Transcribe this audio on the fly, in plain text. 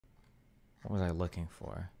What was I looking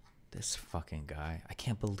for? This fucking guy. I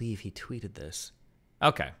can't believe he tweeted this.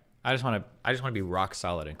 Okay. I just want to be rock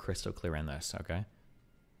solid and crystal clear in this, okay?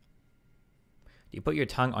 Do you put your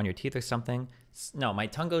tongue on your teeth or something? No, my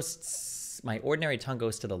ordinary tongue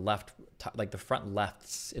goes to the left, like the front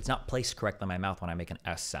left. It's not placed correctly in my mouth when I make an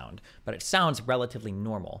S sound, but it sounds relatively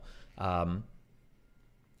normal. I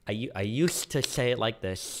used to say it like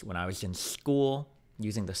this when I was in school,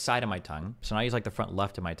 using the side of my tongue. So now I use like the front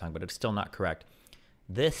left of my tongue, but it's still not correct.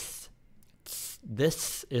 This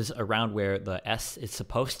is around where the S is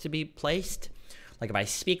supposed to be placed. Like if I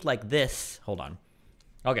speak like this, hold on.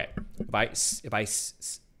 Okay,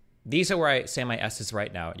 these are where I say my S's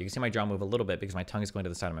right now. You can see my jaw move a little bit because my tongue is going to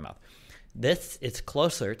the side of my mouth. This is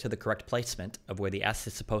closer to the correct placement of where the S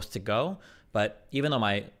is supposed to go, but even though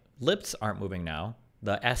my lips aren't moving now,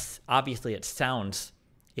 the S, obviously it sounds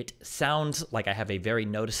like I have a very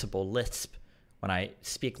noticeable lisp when I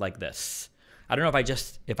speak like this. I don't know if I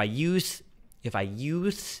use Jesus. If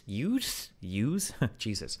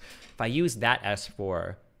I use that S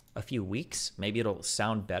for a few weeks, maybe it'll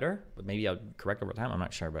sound better, but maybe I'll correct over time. I'm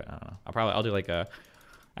not sure, but I don't know. I'll do like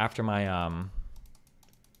after I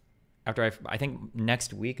think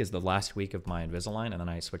next week is the last week of my Invisalign, and then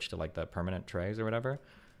I switch to like the permanent trays or whatever.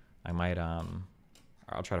 I might I'll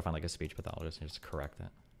try to find like a speech pathologist and just correct it.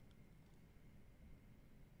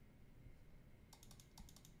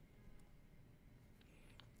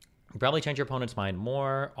 You probably change your opponent's mind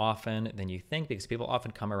more often than you think because people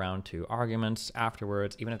often come around to arguments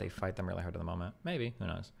afterwards, even if they fight them really hard in the moment. Maybe, who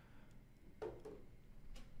knows?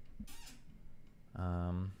 Do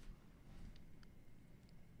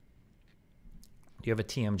you have a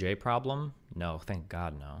TMJ problem? No, thank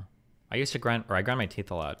God, no. I used to grind my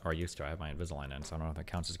teeth a lot, or I used to. I have my Invisalign in, so I don't know if that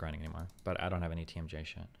counts as grinding anymore. But I don't have any TMJ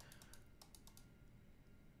shit.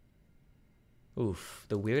 Oof.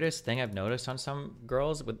 The weirdest thing I've noticed on some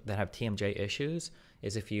girls that have TMJ issues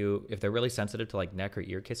is if they're really sensitive to like neck or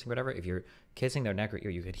ear kissing or whatever, if you're kissing their neck or ear,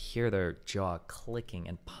 you could hear their jaw clicking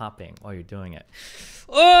and popping while you're doing it.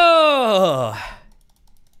 Oh!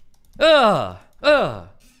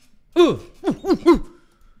 Ooh!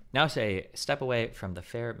 Now say, step away from the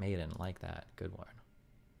fair maiden like that. Good one.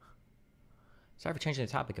 Sorry for changing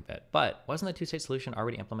the topic a bit, but wasn't the two-state solution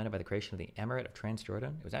already implemented by the creation of the Emirate of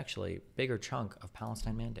Transjordan? It was actually a bigger chunk of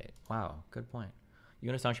Palestine mandate. Wow, good point.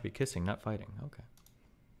 Unison should be kissing, not fighting. Okay.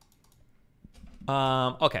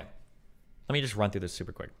 Okay. Let me just run through this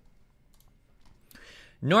super quick.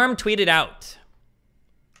 Norm tweeted out,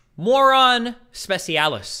 Moron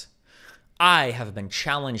Specialis. I have been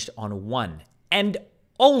challenged on one and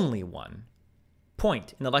only one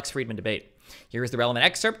point in the Lex Friedman debate. Here is the relevant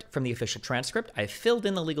excerpt from the official transcript. I filled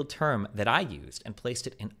in the legal term that I used and placed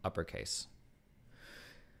it in uppercase.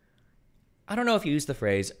 I don't know if you use the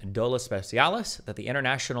phrase dolus specialis, that the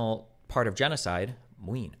international part of genocide,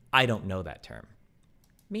 muin. I don't know that term.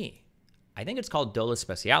 Me. I think it's called dolus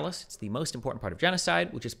specialis. It's the most important part of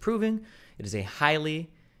genocide, which is proving it is a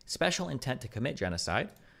highly special intent to commit genocide.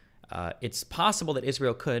 It's possible that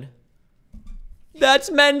Israel could.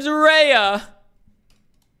 That's mens rea.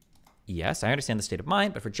 Yes, I understand the state of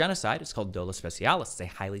mind, but for genocide, it's called dolus specialis. It's a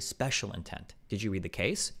highly special intent. Did you read the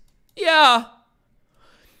case? Yeah.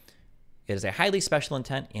 It is a highly special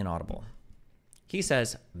intent, inaudible. He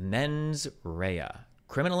says, mens rea,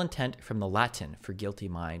 criminal intent from the Latin for guilty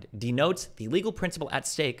mind, denotes the legal principle at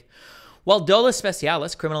stake, while dolus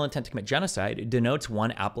specialis, criminal intent to commit genocide, denotes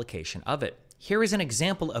one application of it. Here is an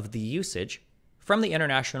example of the usage from the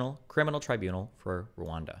International Criminal Tribunal for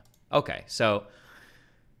Rwanda. Okay, so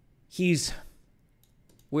he's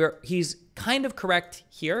kind of correct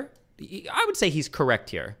here. I would say he's correct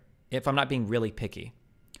here, if I'm not being really picky.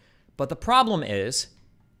 But the problem is,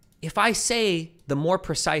 if I say the more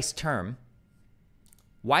precise term,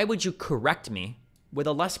 why would you correct me with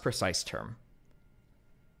a less precise term?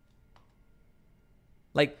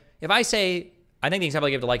 Like, if I say, I think the example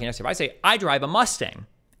I gave to Like yesterday, if I say, I drive a Mustang,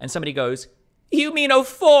 and somebody goes, you mean a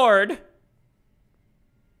Ford?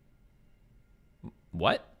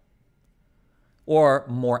 What? Or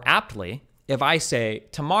more aptly, if I say,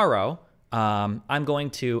 tomorrow, I'm going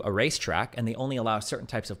to a racetrack and they only allow certain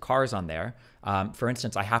types of cars on there. For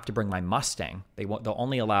instance, I have to bring my Mustang. They'll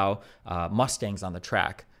only allow Mustangs on the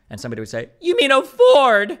track. And somebody would say, you mean a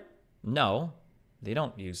Ford? No, they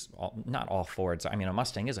don't use, not all Fords. I mean, a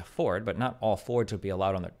Mustang is a Ford, but not all Fords would be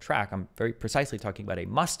allowed on the track. I'm very precisely talking about a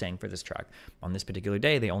Mustang for this track. On this particular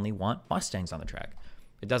day, they only want Mustangs on the track.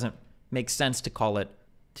 It doesn't make sense to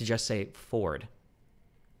just say Ford.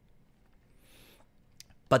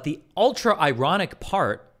 But the ultra ironic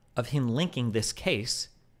part of him linking this case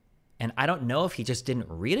And I don't know if he just didn't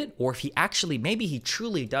read it or if he actually, maybe he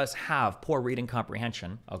truly does have poor reading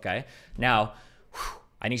comprehension, okay? Now,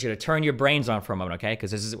 I need you to turn your brains on for a moment, okay? Because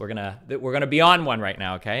this is, we're gonna be on one right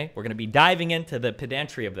now, okay? We're gonna be diving into the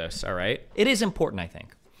pedantry of this, all right? It is important, I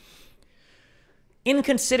think. In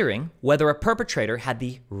considering whether a perpetrator had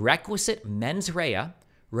the requisite mens rea,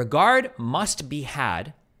 regard must be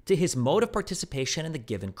had to his mode of participation in the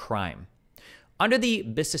given crime. Under the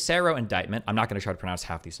Biscicero indictment, I'm not going to try to pronounce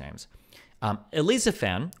half these names,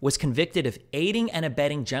 Elizaphan was convicted of aiding and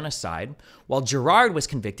abetting genocide, while Gerard was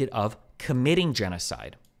convicted of committing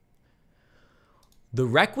genocide. The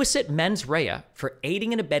requisite mens rea for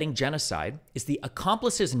aiding and abetting genocide is the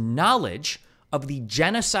accomplice's knowledge of the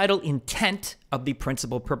genocidal intent of the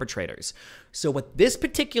principal perpetrators. So what this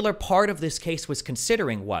particular part of this case was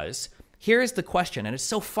considering was, here's the question, and it's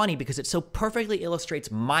so funny because it so perfectly illustrates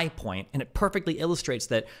my point, and it perfectly illustrates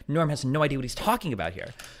that Norm has no idea what he's talking about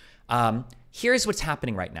here. Here's what's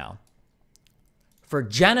happening right now. For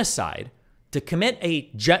genocide, to commit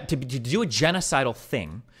to do a genocidal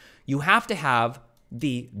thing, you have to have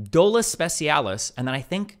the dolus specialis, and then I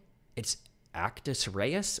think it's actus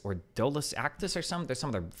reus or dolus actus or something. There's some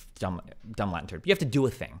other dumb Latin term. You have to do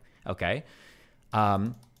a thing, okay?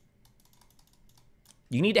 You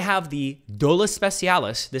need to have the dolus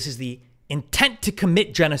specialis. This is the intent to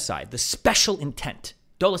commit genocide, the special intent.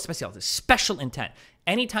 Dolus specialis, the special intent.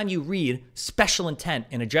 Anytime you read special intent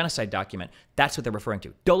in a genocide document, that's what they're referring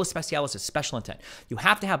to. Dolus specialis is special intent. You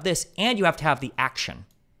have to have this, and you have to have the action,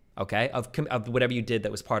 okay, of whatever you did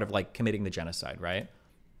that was part of like committing the genocide, right?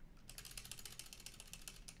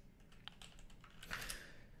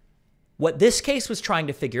 What this case was trying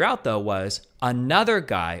to figure out, though, was another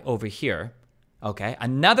guy over here, okay?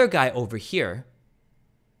 Another guy over here,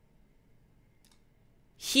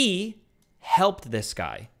 he helped this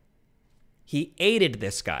guy. He aided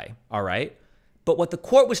this guy, all right? But what the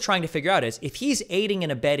court was trying to figure out is if he's aiding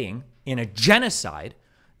and abetting in a genocide,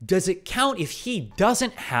 does it count if he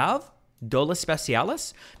doesn't have dolus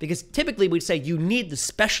specialis? Because typically we'd say you need the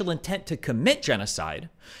special intent to commit genocide.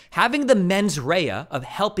 Having the mens rea of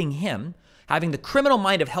helping him, having the criminal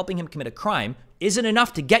mind of helping him commit a crime isn't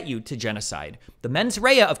enough to get you to genocide. The mens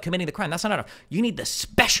rea of committing the crime, that's not enough. You need the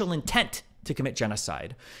special intent to commit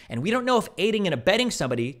genocide. And we don't know if aiding and abetting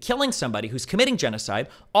somebody, killing somebody who's committing genocide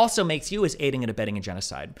also makes you as aiding and abetting a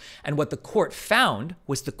genocide. And what the court found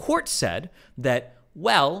was the court said that,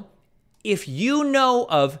 well, if you know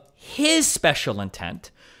of his special intent,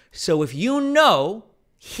 so if you know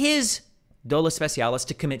his dolus specialis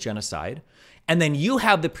to commit genocide, and then you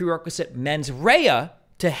have the prerequisite mens rea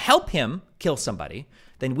to help him kill somebody,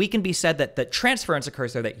 then we can be said that transference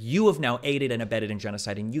occurs there, that you have now aided and abetted in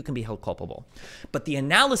genocide, and you can be held culpable. But the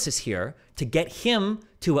analysis here, to get him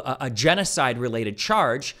to a genocide-related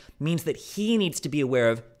charge, means that he needs to be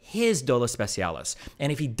aware of his dolus specialis.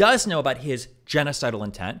 And if he does know about his genocidal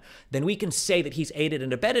intent, then we can say that he's aided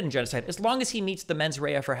and abetted in genocide as long as he meets the mens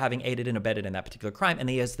rea for having aided and abetted in that particular crime, and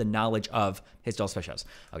he has the knowledge of his dolus specialis.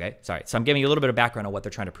 Okay, sorry. So I'm giving you a little bit of background on what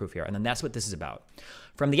they're trying to prove here, and then that's what this is about.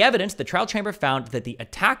 From the evidence, the trial chamber found that the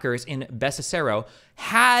attackers in Biscicero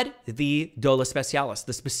had the dolus specialis,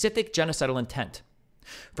 the specific genocidal intent.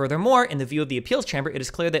 Furthermore, in the view of the appeals chamber, it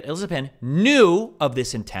is clear that Elizaphan knew of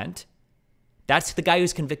this intent. That's the guy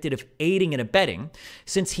who's convicted of aiding and abetting.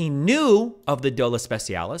 Since he knew of the dolus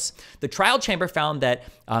specialis, the trial chamber found that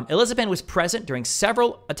Elizaphan was present during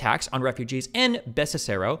several attacks on refugees in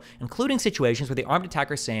Biscicero, including situations where the armed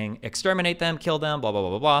attackers saying, exterminate them, kill them, blah, blah,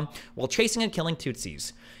 blah, blah, blah, while chasing and killing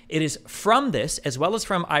Tutsis. It is from this, as well as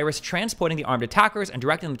from Iris transporting the armed attackers and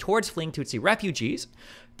directing them towards fleeing Tutsi refugees,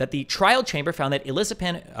 that the trial chamber found that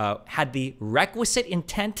Elizaphan had the requisite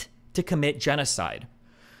intent to commit genocide.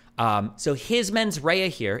 So his mens rea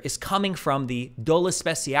here is coming from the dolus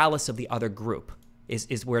specialis of the other group,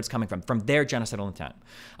 is where it's coming from their genocidal intent,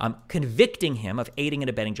 convicting him of aiding and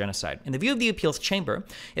abetting genocide. In the view of the appeals chamber,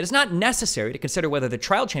 it is not necessary to consider whether the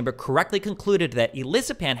trial chamber correctly concluded that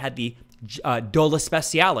Elizaphan had the dolus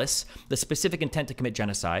specialis, the specific intent to commit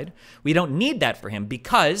genocide. We don't need that for him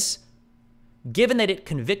because, given that it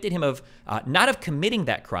convicted him of not of committing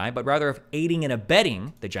that crime, but rather of aiding and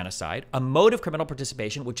abetting the genocide, a mode of criminal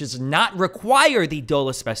participation which does not require the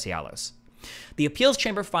dolus specialis. The appeals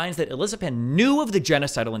chamber finds that Elizaphan knew of the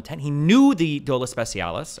genocidal intent. He knew the dolus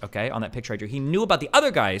specialis, okay, on that picture right here. He knew about the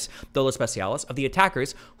other guy's dolus specialis of the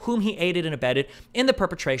attackers whom he aided and abetted in the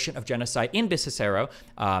perpetration of genocide in Biscicero,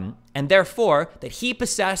 and therefore that he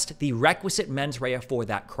possessed the requisite mens rea for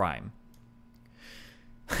that crime.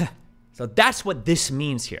 So that's what this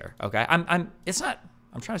means here, okay? It's not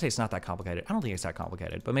I'm trying to say it's not that complicated. I don't think it's that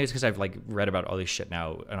complicated, but maybe it's because I've like read about all this shit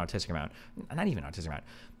now an autistic amount. Not even autistic amount.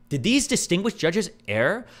 Did these distinguished judges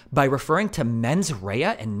err by referring to mens rea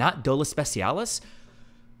and not dolus specialis?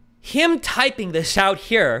 Him typing this out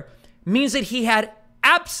here means that he had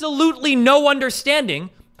absolutely no understanding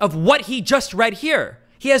of what he just read here.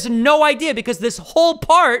 He has no idea, because this whole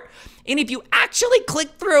part, and if you actually click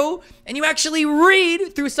through and you actually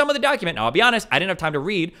read through some of the document, now I'll be honest, I didn't have time to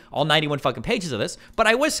read all 91 fucking pages of this, but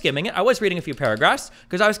I was skimming it. I was reading a few paragraphs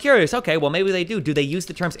because I was curious. Okay, well, maybe they do. Do they use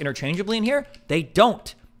the terms interchangeably in here? They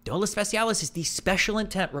don't. Dolus specialis is the special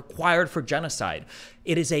intent required for genocide.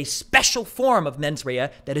 It is a special form of mens rea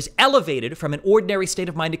that is elevated from an ordinary state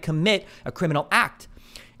of mind to commit a criminal act.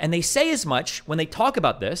 And they say as much when they talk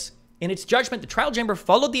about this. In its judgment, the trial chamber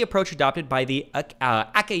followed the approach adopted by the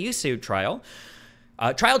Akayusu trial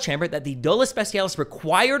chamber, that the dolus specialis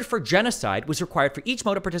required for genocide was required for each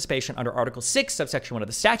mode of participation under Article 6, subsection 1 of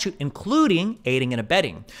the statute, including aiding and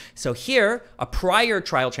abetting. So here, a prior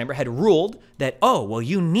trial chamber had ruled that, oh, well,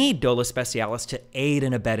 you need dolus specialis to aid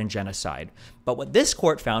and abet in genocide. But what this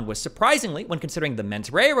court found was, surprisingly, when considering the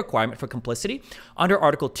mens rea requirement for complicity under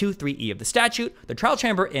Article 2(3)(e) of the statute, the trial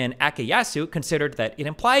chamber in Akayasu considered that it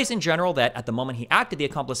implies in general that at the moment he acted, the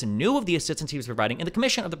accomplice knew of the assistance he was providing in the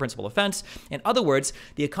commission of the principal offense. In other words,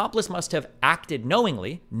 the accomplice must have acted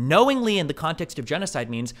knowingly. Knowingly in the context of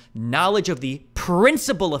genocide means knowledge of the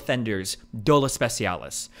principal offender's dolus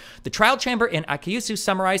specialis. The trial chamber in Akayasu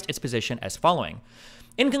summarized its position as following.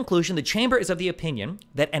 In conclusion, the chamber is of the opinion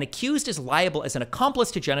that an accused is liable as an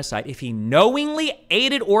accomplice to genocide if he knowingly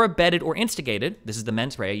aided or abetted or instigated, this is the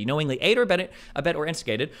mens rea, you knowingly aid or abet or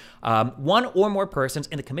instigated one or more persons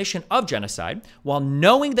in the commission of genocide, while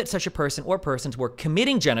knowing that such a person or persons were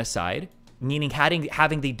committing genocide, meaning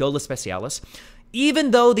having the dolus specialis,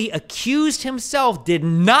 even though the accused himself did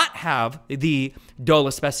not have the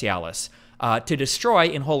dolus specialis to destroy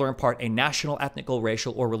in whole or in part a national, ethnical,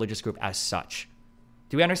 racial, or religious group as such.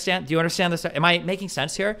 Do we understand? Do you understand this? Am I making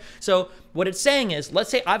sense here? So what it's saying is, let's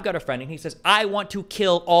say I've got a friend and he says, I want to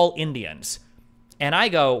kill all Indians. And I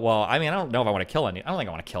go, well, I mean, I don't know if I want to kill any. I don't think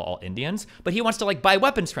I want to kill all Indians, but he wants to like buy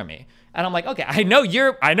weapons from me. And I'm like, okay, I know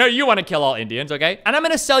you want to kill all Indians, okay? And I'm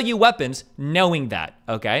going to sell you weapons knowing that,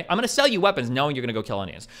 okay? I'm going to sell you weapons knowing you're going to go kill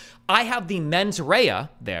Indians. I have the mens rea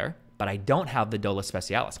there, but I don't have the dolus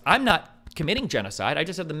specialis. I'm not committing genocide. I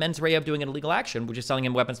just have the mens rea of doing an illegal action, which is selling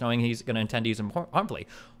him weapons knowing he's going to intend to use them harmfully.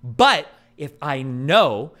 But if I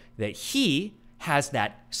know that he has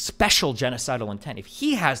that special genocidal intent, if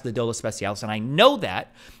he has the dolus specialis and I know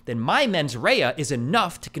that, then my mens rea is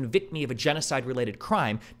enough to convict me of a genocide-related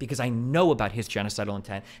crime because I know about his genocidal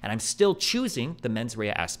intent, and I'm still choosing the mens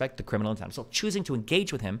rea aspect, the criminal intent. I'm still choosing to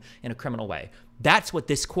engage with him in a criminal way. That's what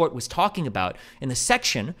this court was talking about in the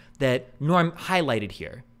section that Norm highlighted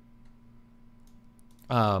here.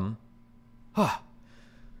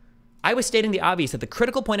 I was stating the obvious that the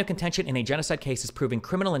critical point of contention in a genocide case is proving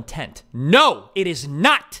criminal intent. No, it is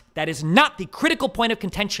not. That is not the critical point of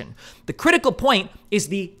contention. The critical point is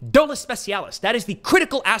the dolus specialis. That is the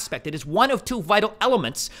critical aspect. It is one of two vital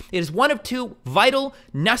elements. It is one of two vital,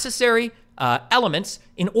 necessary elements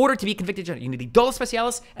in order to be convicted. You need the dolus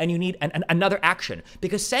specialis and you need another action.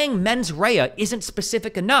 Because saying mens rea isn't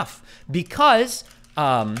specific enough. Because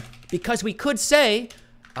we could say,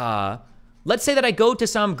 let's say that I go to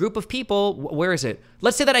some group of people, where is it?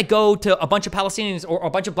 Let's say that I go to a bunch of Palestinians or a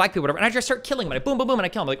bunch of black people, whatever, and I just start killing them. And I boom, boom, boom, and I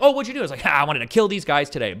kill them. Like, oh, what'd you do? I was like, I wanted to kill these guys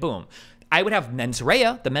today. Boom. I would have mens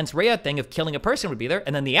rea. The mens rea thing of killing a person would be there,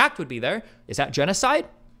 and then the act would be there. Is that genocide?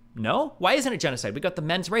 No. Why isn't it genocide? We got the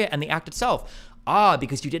mens rea and the act itself.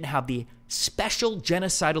 Because you didn't have the special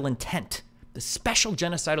genocidal intent. The special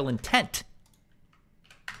genocidal intent.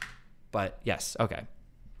 But yes, okay.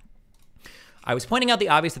 I was pointing out the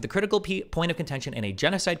obvious that the critical point of contention in a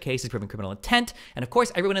genocide case is proving criminal intent. And of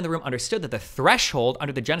course, everyone in the room understood that the threshold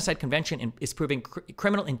under the Genocide Convention is proving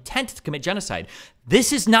criminal intent to commit genocide.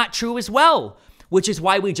 This is not true as well, which is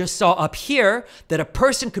why we just saw up here that a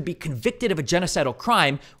person could be convicted of a genocidal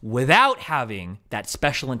crime without having that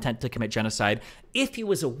special intent to commit genocide if he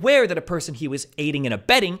was aware that a person he was aiding and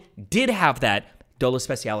abetting did have that dolus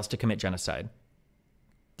specialis to commit genocide.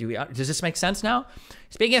 Does this make sense now?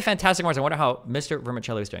 Speaking of Fantastic Mars, I wonder how Mr.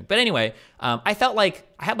 Vermicelli was doing. But anyway, I felt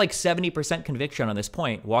like I had like 70% conviction on this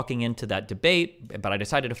point walking into that debate, but I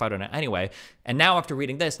decided to fight on it anyway. And now after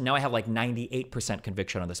reading this, now I have like 98%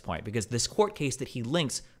 conviction on this point because this court case that he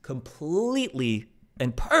links completely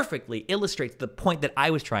and perfectly illustrates the point that I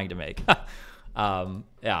was trying to make.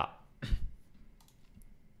 Yeah.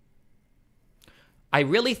 I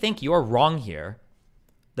really think you're wrong here.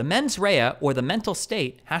 The mens rea, or the mental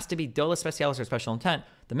state, has to be dolo specialis or special intent.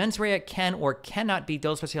 The mens rea can or cannot be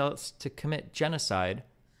dolo specialis to commit genocide.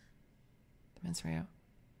 The mens rea.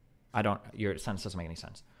 Your sentence doesn't make any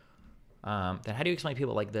sense. Then how do you explain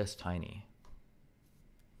people like this tiny?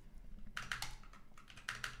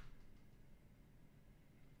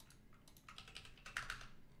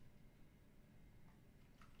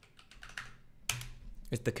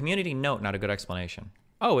 Is the community note not a good explanation?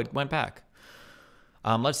 Oh, it went back.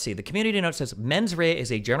 Let's see. The community note says, mens rea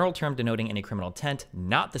is a general term denoting any criminal intent,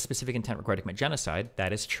 not the specific intent required to commit genocide.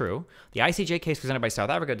 That is true. The ICJ case presented by South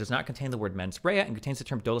Africa does not contain the word mens rea and contains the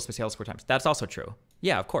term dolo specialis 4 times. That's also true.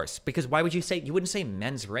 Yeah, of course. Because why would you wouldn't say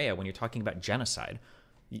mens rea when you're talking about genocide.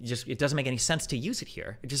 It doesn't make any sense to use it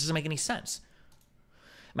here. It just doesn't make any sense.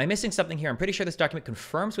 Am I missing something here? I'm pretty sure this document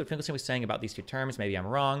confirms what Finkelstein was saying about these two terms. Maybe I'm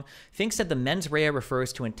wrong. Fink said the mens rea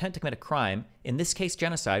refers to intent to commit a crime, in this case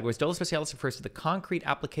genocide, whereas dolo specialis refers to the concrete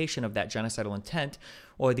application of that genocidal intent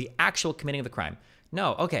or the actual committing of the crime.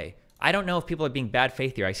 No, okay. I don't know if people are being bad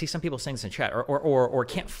faith here. I see some people saying this in chat or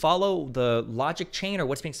can't follow the logic chain or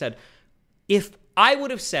what's being said. If I would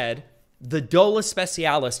have said the dolo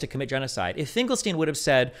specialis to commit genocide, if Finkelstein would have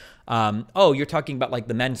said, oh, you're talking about like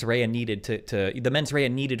the mens rea needed the mens rea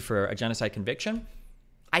needed for a genocide conviction,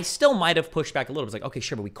 I still might have pushed back a little. It's like, okay,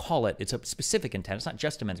 sure, but we call it, it's a specific intent. It's not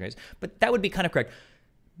just a mens rea, but that would be kind of correct.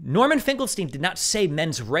 Norman Finkelstein did not say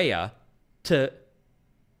mens rea to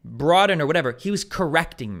broaden or whatever. He was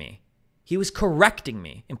correcting me. He was correcting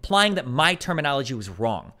me, implying that my terminology was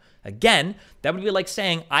wrong. Again, that would be like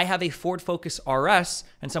saying, I have a Ford Focus RS,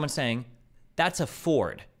 and someone saying, that's a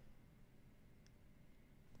Ford.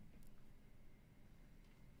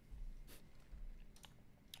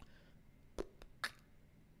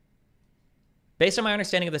 Based on my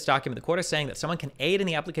understanding of this document, the court is saying that someone can aid in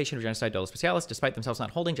the application of genocide dolo specialis despite themselves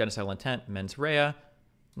not holding genocidal intent, mens rea.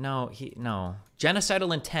 No.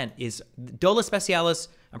 Genocidal intent is, dolo specialis,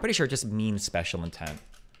 I'm pretty sure it just means special intent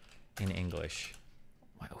in English.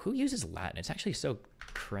 Wow, who uses Latin? It's actually so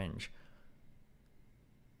cringe.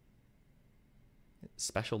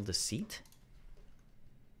 Special deceit?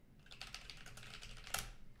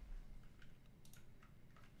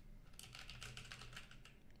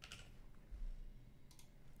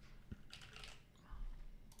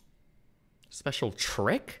 Special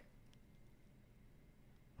trick?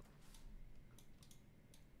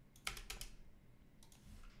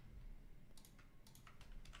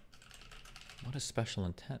 What is special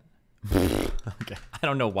intent? Okay. I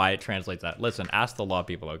don't know why it translates that. Listen, ask the law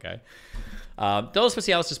people, okay? Dolo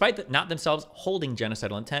specialis, despite not themselves holding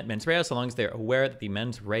genocidal intent, mens rea, so long as they're aware that the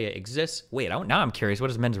mens rea exists. Wait, now I'm curious. What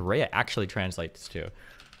does mens rea actually translates to?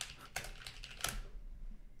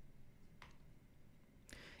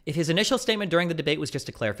 If his initial statement during the debate was just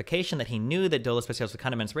a clarification that he knew that dolo specialis was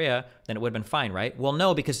kind of mens rea, then it would have been fine, right? Well,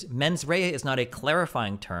 no, because mens rea is not a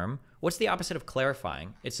clarifying term. What's the opposite of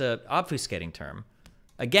clarifying? It's a obfuscating term.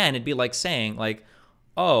 Again, it'd be like saying, like,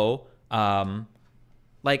 oh, I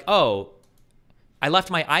left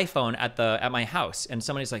my iPhone at my house, and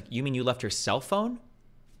somebody's like, you mean you left your cell phone?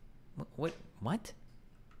 What?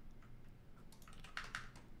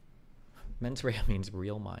 Mens rea means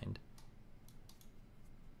real mind.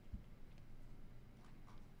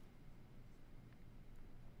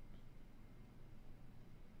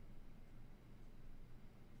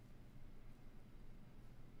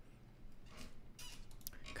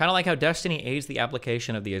 Kind of like how Destiny aids the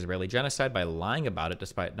application of the Israeli genocide by lying about it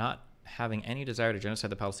despite not having any desire to genocide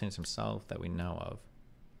the Palestinians himself that we know of.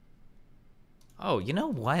 Oh, you know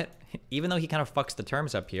what? Even though he kind of fucks the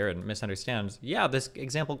terms up here and misunderstands, yeah, this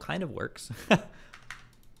example kind of works.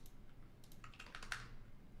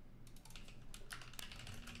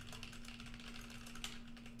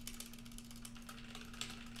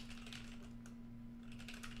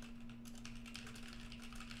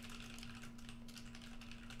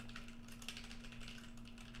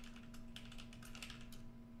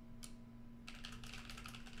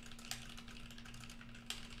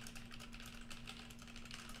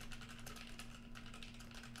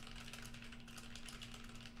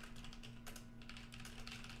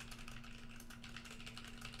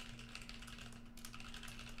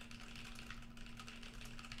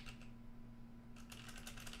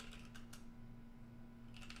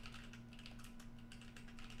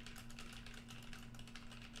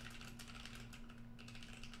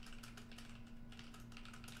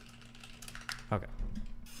 Okay.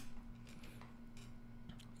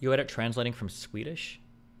 You edit translating from Swedish?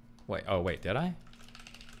 Wait, oh wait, did I?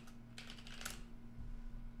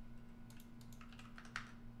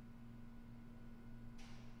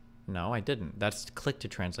 No, I didn't. That's click to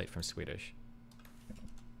translate from Swedish.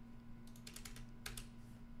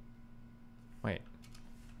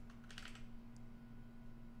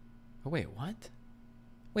 Oh, wait, what?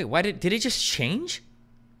 Wait, why did it just change?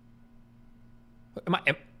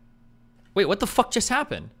 Wait, what the fuck just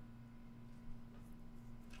happened?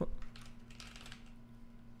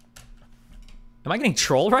 Am I getting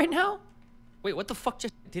trolled right now? Wait, what the fuck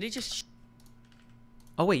did it just...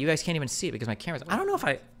 Oh, wait, you guys can't even see it because my camera's... I don't know if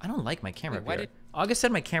I don't like my camera up here. August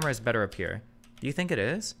said my camera is better up here. Do you think it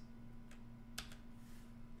is?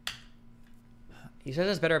 He says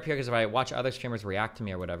it's better up here because if I watch other streamers react to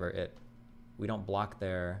me or whatever, we don't block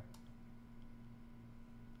their...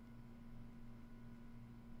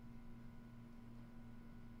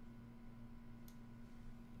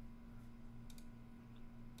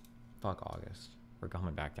 Fuck August. We're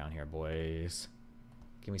coming back down here, boys.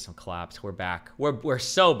 Give me some claps. We're back. We're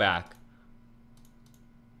so back.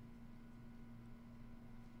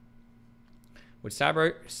 Would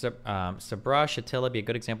Sabra Shatila be a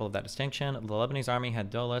good example of that distinction? The Lebanese army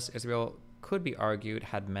had doulas. Israel could be argued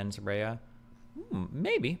had mens rea.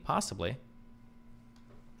 Maybe, possibly.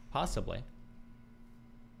 Possibly.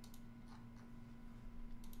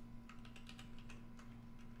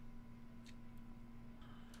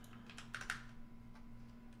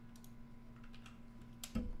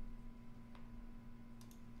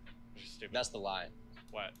 That's the lie.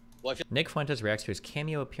 What? Well, Nick Fuentes reacts to his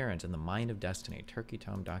cameo appearance in The Mind of Destiny, Turkey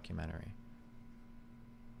Tome documentary.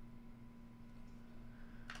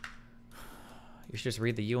 You should just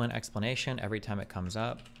read the UN explanation every time it comes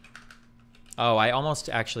up. Oh, I almost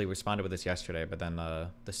actually responded with this yesterday, but then the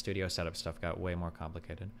studio setup stuff got way more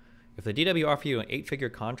complicated. If the DW offer you an 8-figure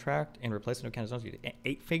contract in replacement of Canada's zones,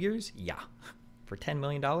 8 figures? Yeah. For $10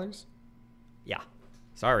 million? Yeah.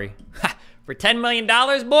 Sorry. For $10 million,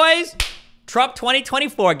 boys? Trump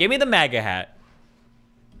 2024. Give me the MAGA hat.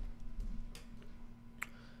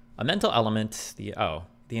 A mental element. The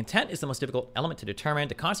intent is the most difficult element to determine.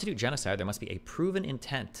 To constitute genocide, there must be a proven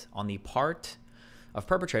intent on the part of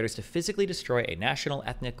perpetrators to physically destroy a national,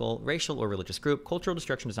 ethnical, racial, or religious group. Cultural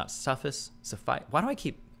destruction does not suffice. Why do I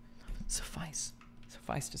keep suffice?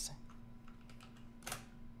 Suffice to say.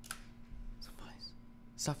 Suffice.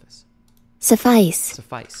 Suffice. Suffice.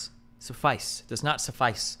 Suffice. Suffice. Does not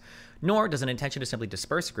suffice. Nor does an intention to simply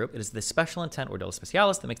disperse a group. It is the special intent or dolus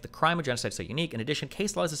specialis that makes the crime of genocide so unique. In addition,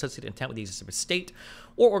 case law is associated intent with the existence of a state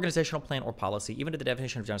or organizational plan or policy. Even if the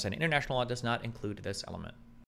definition of genocide in international law does not include this element.